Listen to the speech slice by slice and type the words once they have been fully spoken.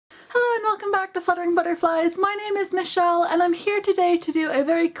welcome back to Fluttering Butterflies. My name is Michelle and I'm here today to do a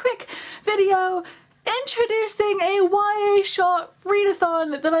very quick video introducing a YAShot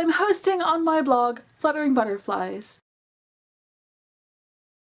Readathon that I'm hosting on my blog, Fluttering Butterflies.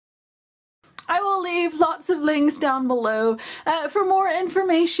 I will leave lots of links down below for more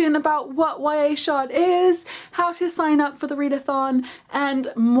information about what YAShot is, how to sign up for the readathon,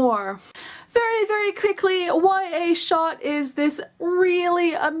 and more. Very quickly, YAShot is this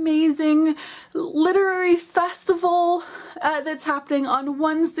really amazing literary festival that's happening on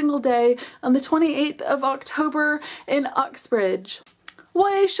one single day on the 28th of October in Uxbridge.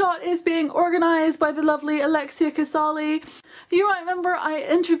 YAShot is being organised by the lovely Alexia Casali. You might remember I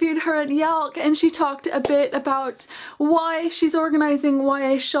interviewed her at YALC and she talked a bit about why she's organising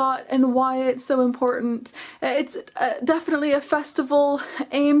YAShot and why it's so important. It's definitely a festival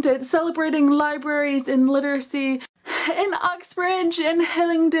aimed at celebrating libraries and literacy in Uxbridge and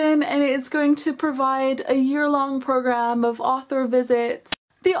Hillingdon, and it's going to provide a year-long programme of author visits.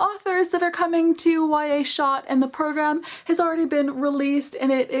 The authors that are coming to YAShot and the program has already been released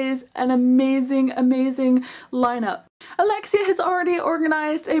and it is an amazing lineup. Alexia has already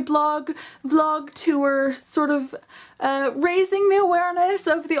organised a vlog tour, sort of raising the awareness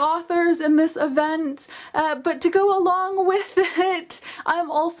of the authors in this event, but to go along with it,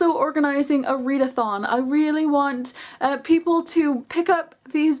 I'm also organising a readathon. I really want people to pick up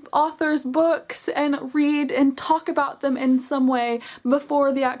these authors' books and read and talk about them in some way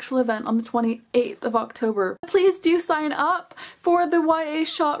before the actual event on the 28th of October. Please do sign up for the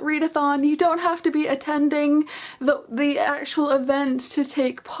YAShot Readathon. You don't have to be attending the actual event to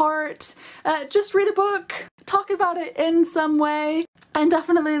take part. Just read a book, talk about it in some way, and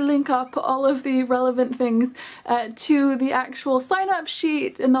definitely link up all of the relevant things to the actual sign-up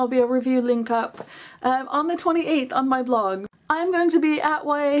sheet, and there'll be a review link up on the 28th on my blog. I'm going to be at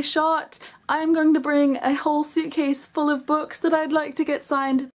YAShot. I'm going to bring a whole suitcase full of books that I'd like to get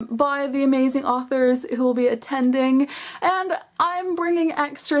signed by the amazing authors who will be attending, and I'm bringing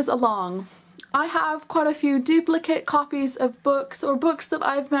extras along. I have quite a few duplicate copies of books, or books that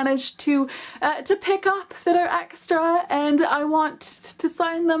I've managed to pick up that are extra, and I want to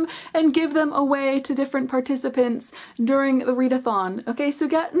sign them and give them away to different participants during the readathon. Okay, so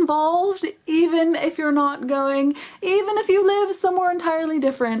get involved even if you're not going, even if you live somewhere entirely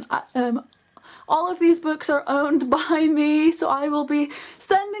different. All of these books are owned by me, so I will be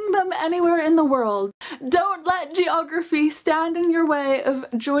sending them anywhere in the world. Don't let geography stand in your way of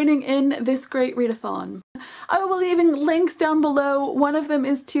joining in this great readathon. I will be leaving links down below. One of them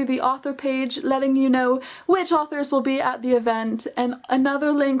is to the author page letting you know which authors will be at the event, and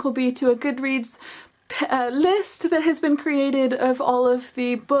another link will be to a Goodreads list that has been created of all of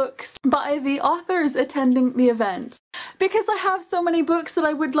the books by the authors attending the event. Because I have so many books that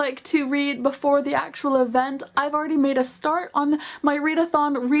I would like to read before the actual event, I've already made a start on my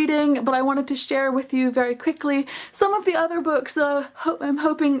readathon reading, but I wanted to share with you very quickly some of the other books that I'm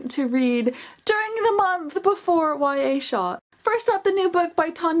hoping to read during the month before YAShot. First up, the new book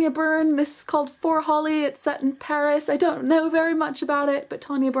by Tanya Byrne. This is called For Holly. It's set in Paris. I don't know very much about it, but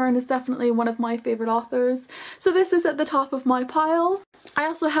Tanya Byrne is definitely one of my favourite authors. So this is at the top of my pile. I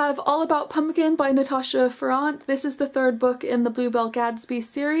also have All About Pumpkin by Natasha Ferrant. This is the third book in the Bluebell Gadsby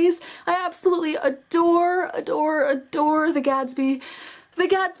series. I absolutely adore the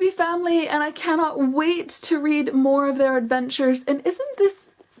Gadsby family, and I cannot wait to read more of their adventures. And isn't this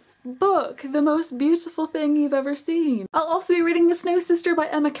book the most beautiful thing you've ever seen? I'll also be reading The Snow Sister by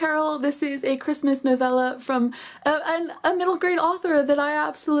Emma Carroll. This is a Christmas novella from a middle grade author that I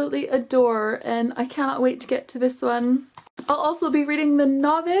absolutely adore, and I cannot wait to get to this one. I'll also be reading The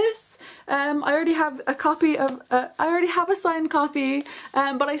Novice. I already have a copy of, I already have a signed copy,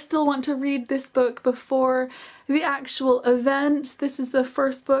 but I still want to read this book before the actual event. This is the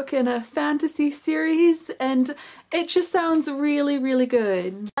first book in a fantasy series, and it just sounds really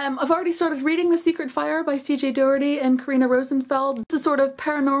good. I've already started reading The Secret Fire by C.J. Doherty and Karina Rosenfeld. It's a sort of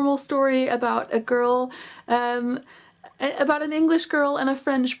paranormal story about a girl, about an English girl and a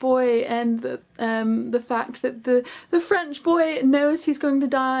French boy, and the fact that the French boy knows he's going to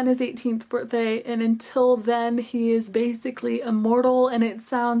die on his 18th birthday, and until then he is basically immortal, and it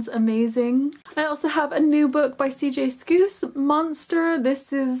sounds amazing. I also have a new book by C.J. Scoose, Monster.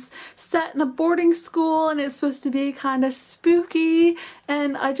 This is set in a boarding school and it's supposed to be kind of spooky,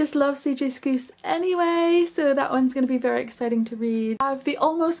 and I just love C.J. Scoose anyway, so that one's going to be very exciting to read. I have The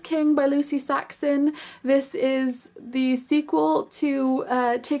Almost King by Lucy Saxon. This is the the sequel to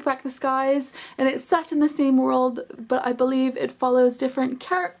Take Back the Skies, and it's set in the same world, but I believe it follows different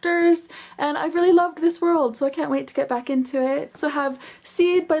characters, and I really loved this world, so I can't wait to get back into it. So I have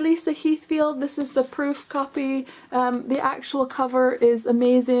Seed by Lisa Heathfield. This is the proof copy. The actual cover is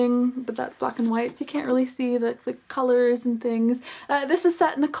amazing, but that's black and white, so you can't really see the colors and things. This is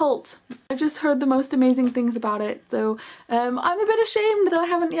set in a cult. I've just heard the most amazing things about it, so I'm a bit ashamed that I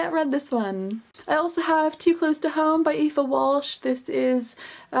haven't yet read this one. I also have Too Close to Home by Aoife Walsh. This is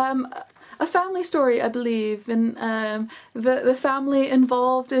a family story, I believe, and the family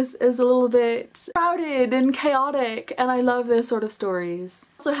involved is a little bit crowded and chaotic, and I love those sort of stories. I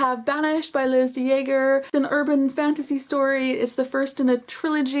also have Banished by Liz de Jager. It's an urban fantasy story. It's the first in a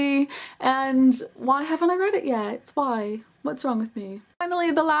trilogy, and why haven't I read it yet? Why? What's wrong with me? Finally,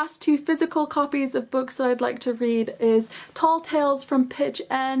 the last two physical copies of books that I'd like to read is Tall Tales from Pitch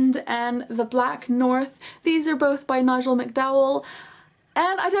End and The Black North. These are both by Nigel McDowell,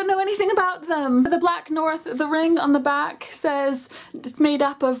 and I don't know anything about them. The Black North, the ring on the back says it's made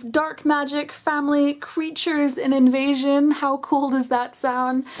up of dark magic, family, creatures, and invasion. How cool does that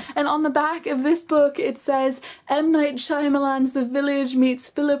sound? And on the back of this book it says M. Night Shyamalan's The Village meets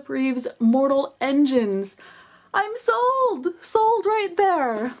Philip Reeve's Mortal Engines. I'm sold! Sold right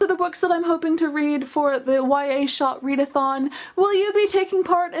there! So the books that I'm hoping to read for the YAShot Readathon. Will you be taking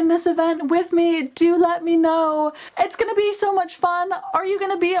part in this event with me? Do let me know. It's gonna be so much fun. Are you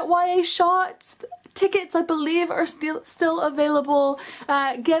gonna be at YAShot? Tickets, I believe, are still available.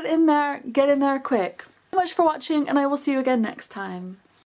 Get in there quick. Thank you so much for watching, and I will see you again next time.